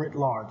 right? Kind of writ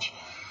large,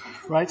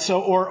 right? So,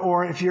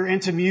 or if you're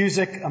into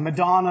music,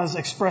 Madonna's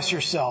Express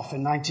Yourself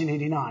in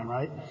 1989,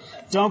 right?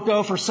 Don't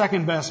go for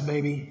second best,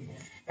 baby.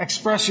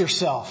 Express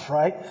yourself,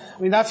 right?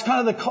 I mean, that's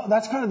kind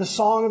of the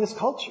song of this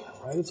culture,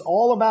 right? It's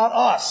all about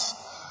us.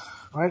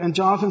 Right? And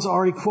Jonathan's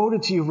already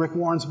quoted to you Rick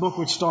Warren's book,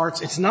 which starts,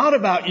 "It's not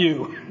about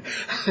you.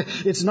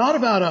 It's not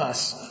about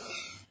us."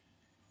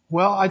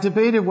 Well, I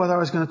debated whether I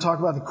was going to talk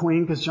about the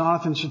Queen, because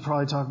Jonathan should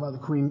probably talk about the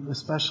Queen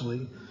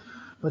especially.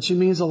 But she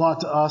means a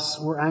lot to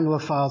us. We're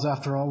Anglophiles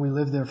after all. We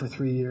lived there for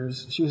 3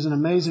 years. She was an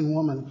amazing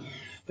woman.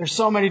 There's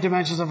so many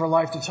dimensions of her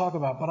life to talk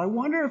about. But I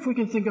wonder if we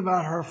can think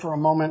about her for a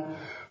moment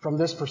from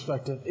this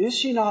perspective. Is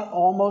she not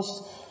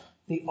almost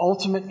the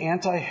ultimate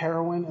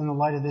anti-heroine in the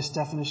light of this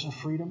definition of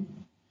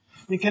freedom?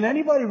 I mean, can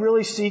anybody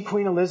really see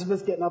Queen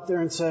Elizabeth getting up there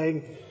and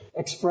saying,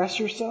 "Express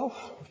yourself"?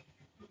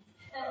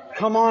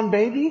 Come on,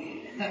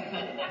 baby.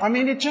 I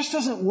mean, it just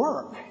doesn't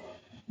work.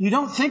 You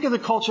don't think of the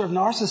culture of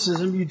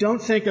narcissism. You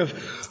don't think of,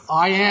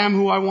 "I am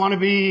who I want to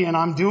be and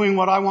I'm doing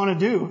what I want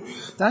to do."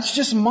 That's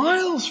just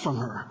miles from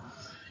her.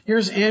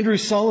 Here's Andrew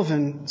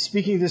Sullivan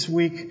speaking this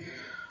week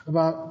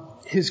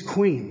about his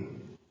queen.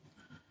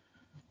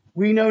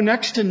 We know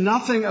next to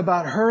nothing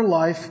about her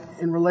life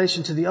in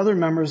relation to the other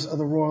members of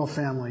the royal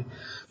family,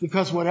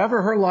 because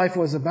whatever her life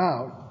was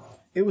about,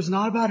 it was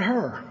not about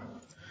her.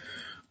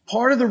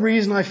 Part of the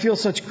reason I feel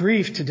such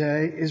grief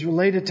today is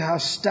related to how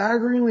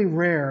staggeringly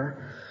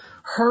rare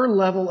her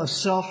level of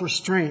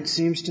self-restraint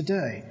seems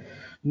today.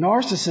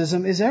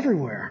 Narcissism is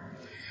everywhere.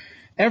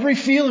 Every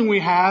feeling we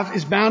have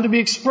is bound to be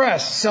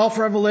expressed.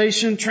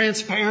 Self-revelation,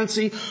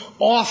 transparency,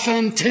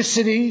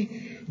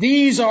 authenticity.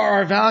 These are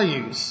our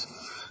values.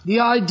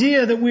 The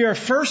idea that we are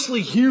firstly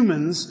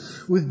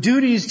humans with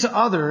duties to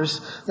others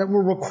that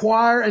will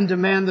require and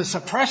demand the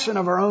suppression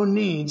of our own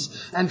needs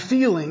and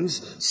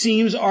feelings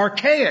seems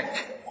archaic.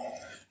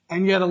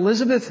 And yet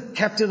Elizabeth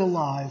kept it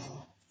alive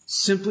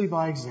simply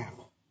by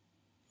example.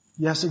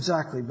 Yes,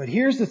 exactly. But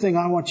here's the thing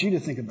I want you to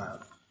think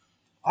about.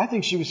 I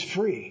think she was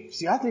free.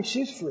 See, I think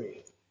she's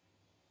free.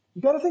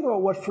 You've got to think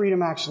about what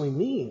freedom actually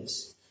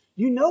means.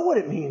 You know what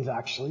it means,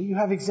 actually. You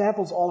have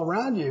examples all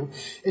around you.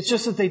 It's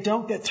just that they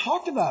don't get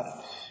talked about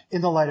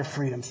in the light of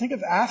freedom. Think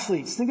of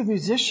athletes. Think of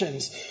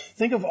musicians.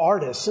 Think of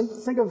artists.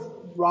 Think of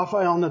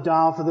Rafael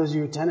Nadal, for those of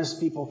you tennis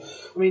people.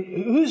 I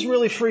mean, who's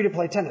really free to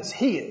play tennis?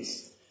 He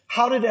is.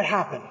 How did it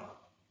happen?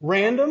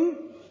 Random?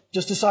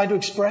 Just decide to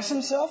express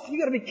himself? You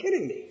got to be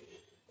kidding me.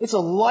 It's a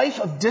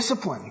life of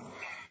discipline,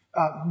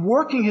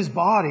 working his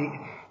body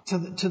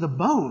to the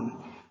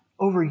bone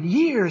over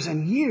years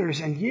and years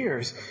and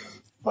years.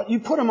 But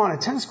you put him on a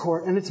tennis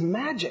court and it's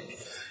magic.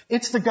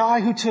 It's the guy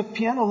who took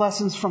piano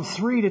lessons from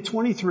 3 to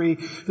 23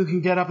 who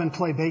can get up and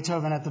play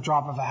Beethoven at the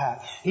drop of a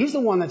hat. He's the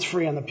one that's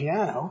free on the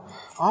piano.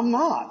 I'm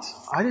not.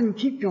 I didn't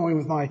keep going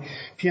with my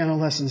piano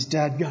lessons,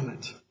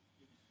 dadgummit.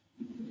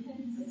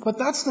 But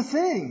that's the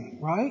thing,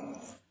 right?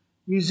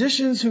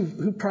 Musicians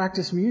who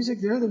practice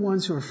music, they're the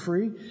ones who are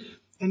free.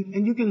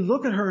 And you can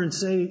look at her and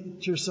say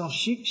to yourself,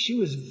 she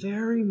was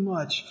very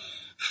much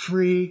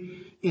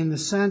free in the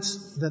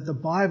sense that the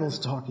Bible's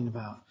talking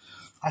about.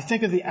 I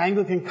think of the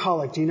Anglican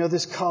Collect. Do you know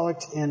this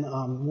collect in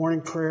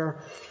morning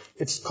prayer?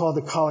 It's called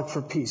the Collect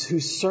for Peace,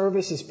 whose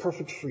service is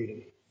perfect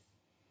freedom.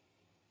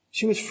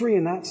 She was free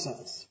in that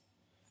sense.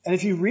 And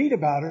if you read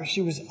about her,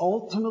 she was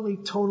ultimately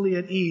totally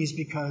at ease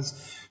because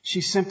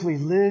she simply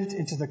lived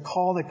into the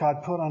call that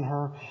God put on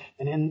her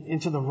and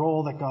into the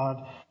role that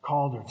God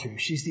called her to.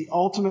 She's the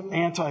ultimate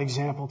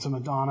anti-example to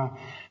Madonna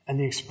and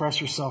the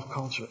express yourself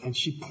culture. And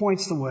she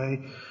points the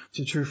way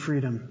to true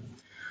freedom.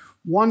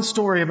 One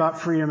story about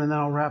freedom, and then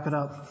I'll wrap it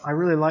up. I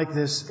really like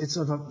this. It's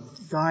of a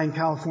guy in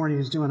California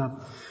who's doing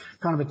a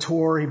kind of a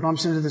tour. He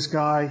bumps into this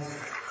guy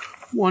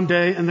one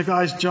day, and the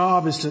guy's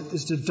job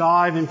is to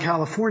dive in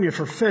California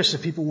for fish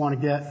that people want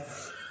to get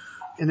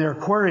in their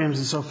aquariums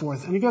and so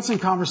forth. And he gets in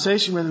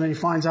conversation with him, and he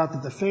finds out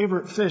that the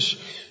favorite fish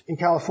in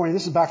California,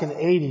 this is back in the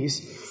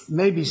 80s,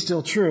 maybe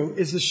still true,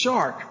 is the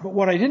shark. But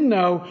what I didn't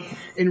know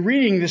in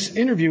reading this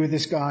interview with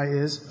this guy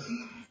is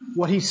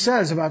what he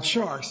says about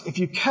sharks. If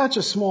you catch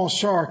a small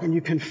shark and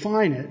you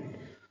confine it,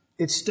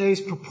 it stays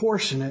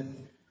proportionate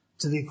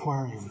to the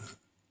aquarium.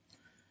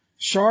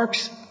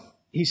 Sharks,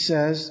 he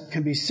says,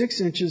 can be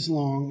 6 inches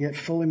long, yet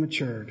fully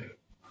matured.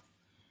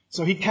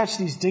 So he'd catch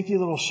these dinky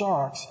little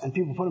sharks, and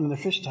people put them in the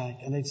fish tank,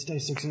 and they'd stay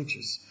 6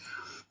 inches.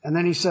 And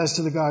then he says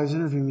to the guy who's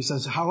interviewing him, he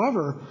says,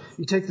 however,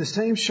 you take the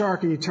same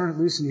shark and you turn it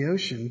loose in the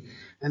ocean,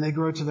 and they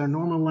grow to their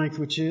normal length,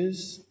 which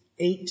is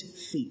 8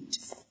 feet.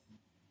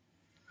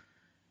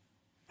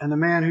 And the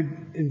man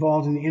who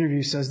involved in the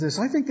interview says this,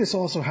 I think this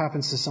also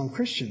happens to some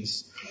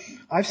Christians.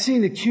 I've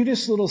seen the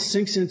cutest little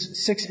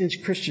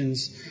 6-inch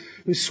Christians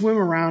who swim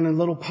around in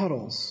little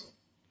puddles.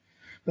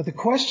 But the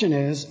question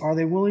is, are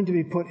they willing to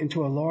be put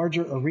into a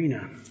larger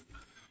arena,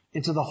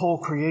 into the whole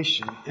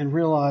creation, and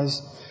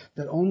realize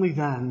that only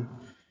then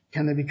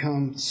can they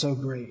become so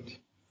great?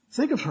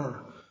 Think of her.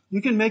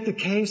 You can make the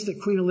case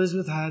that Queen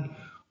Elizabeth had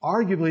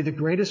arguably the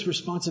greatest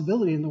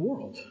responsibility in the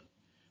world.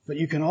 But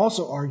you can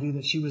also argue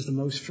that she was the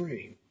most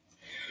free.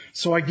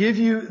 So I give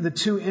you the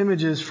 2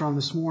 images from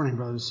this morning,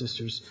 brothers and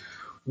sisters.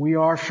 We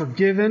are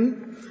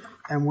forgiven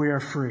and we are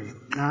free.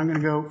 Now I'm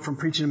going to go from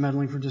preaching and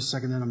meddling for just a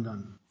second, then I'm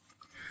done.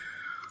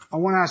 I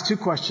want to ask 2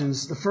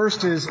 questions. The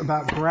first is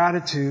about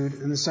gratitude,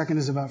 and the second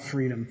is about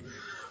freedom.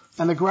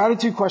 And the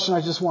gratitude question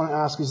I just want to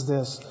ask is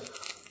this.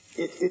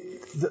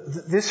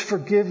 This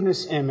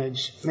forgiveness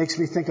image makes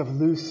me think of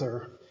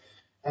Luther.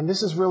 And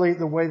this is really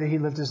the way that he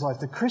lived his life.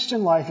 The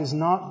Christian life is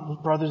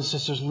not, brothers and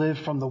sisters, lived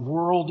from the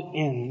world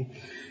in.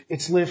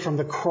 It's lived from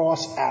the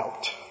cross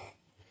out.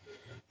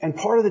 And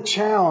part of the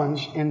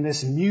challenge in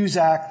this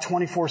Muzak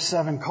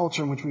 24/7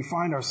 culture in which we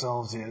find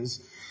ourselves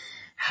is,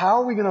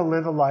 how are we going to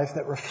live a life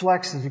that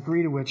reflects the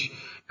degree to which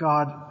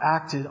God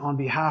acted on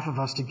behalf of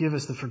us to give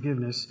us the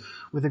forgiveness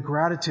with the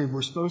gratitude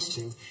we're supposed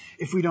to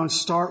if we don't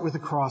start with the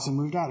cross and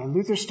moved out? And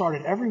Luther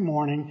started every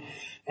morning,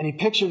 and he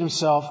pictured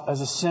himself as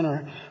a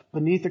sinner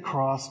beneath the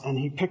cross, and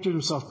he pictured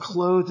himself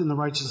clothed in the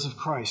righteousness of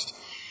Christ.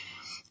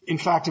 In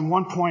fact, in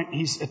one point,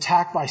 he's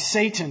attacked by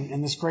Satan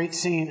in this great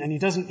scene, and he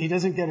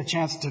doesn't get a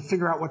chance to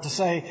figure out what to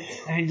say,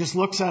 and he just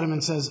looks at him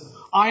and says,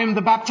 I am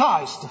the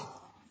baptized.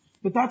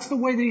 But that's the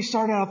way that he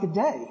started out the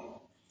day.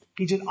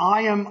 He said,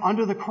 I am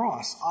under the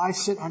cross. I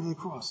sit under the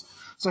cross.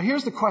 So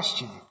here's the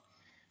question.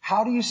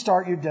 How do you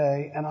start your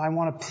day? And I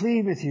want to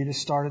plead with you to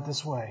start it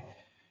this way.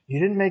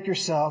 You didn't make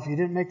yourself. You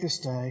didn't make this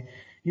day.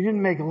 You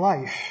didn't make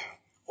life.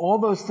 All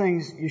those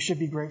things you should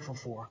be grateful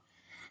for.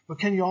 But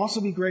can you also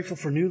be grateful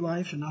for new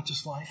life and not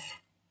just life?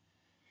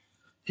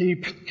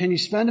 Can you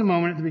spend a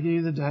moment at the beginning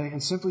of the day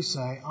and simply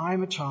say, I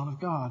am a child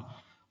of God.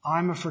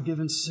 I'm a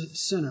forgiven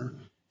sinner.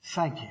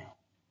 Thank you.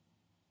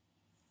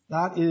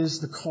 That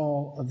is the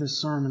call of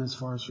this sermon as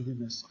far as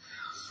forgiveness.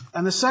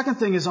 And the second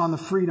thing is on the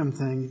freedom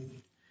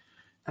thing.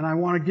 And I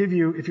want to give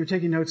you, if you're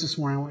taking notes this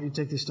morning, I want you to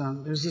take this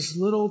down. There's this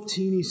little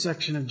teeny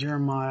section of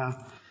Jeremiah.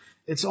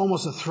 It's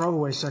almost a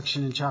throwaway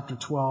section in chapter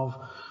 12.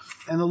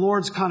 And the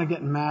Lord's kind of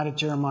getting mad at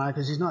Jeremiah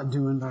because he's not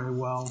doing very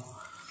well.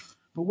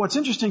 But what's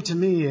interesting to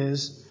me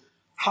is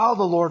how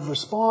the Lord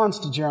responds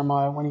to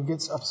Jeremiah when he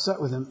gets upset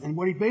with him. And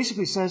what he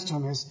basically says to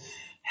him is,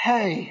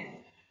 hey,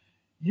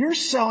 You're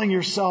selling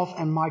yourself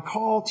and my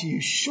call to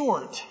you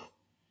short.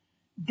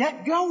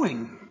 Get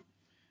going.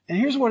 And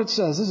here's what it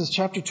says. This is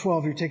chapter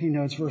 12. You're taking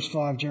notes, verse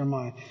 5,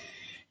 Jeremiah.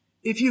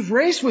 If you've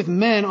raced with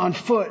men on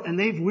foot and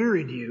they've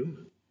wearied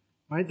you,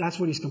 right? That's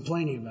what he's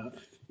complaining about.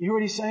 You hear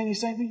what he's saying?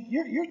 He's saying,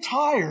 you're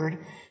tired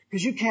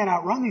because you can't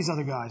outrun these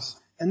other guys.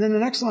 And then the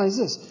next line is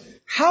this.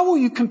 How will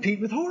you compete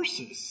with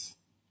horses?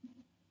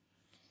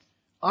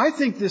 I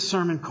think this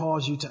sermon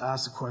calls you to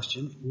ask the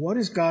question, what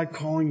is God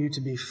calling you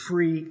to be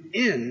free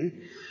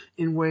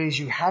in ways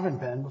you haven't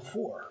been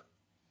before?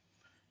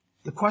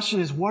 The question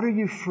is, what are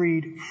you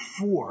freed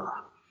for?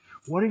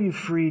 What are you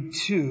freed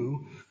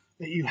to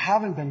that you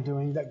haven't been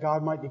doing that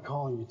God might be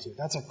calling you to?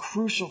 That's a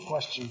crucial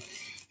question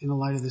in the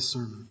light of this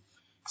sermon.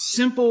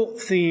 Simple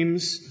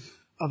themes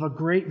of a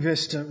great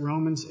vista,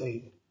 Romans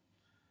 8.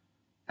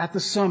 At the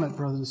summit,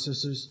 brothers and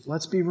sisters,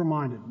 let's be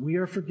reminded, we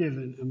are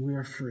forgiven and we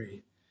are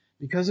free.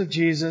 Because of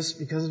Jesus,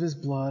 because of His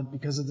blood,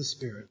 because of the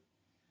Spirit.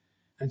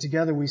 And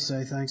together we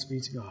say, thanks be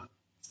to God.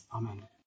 Amen.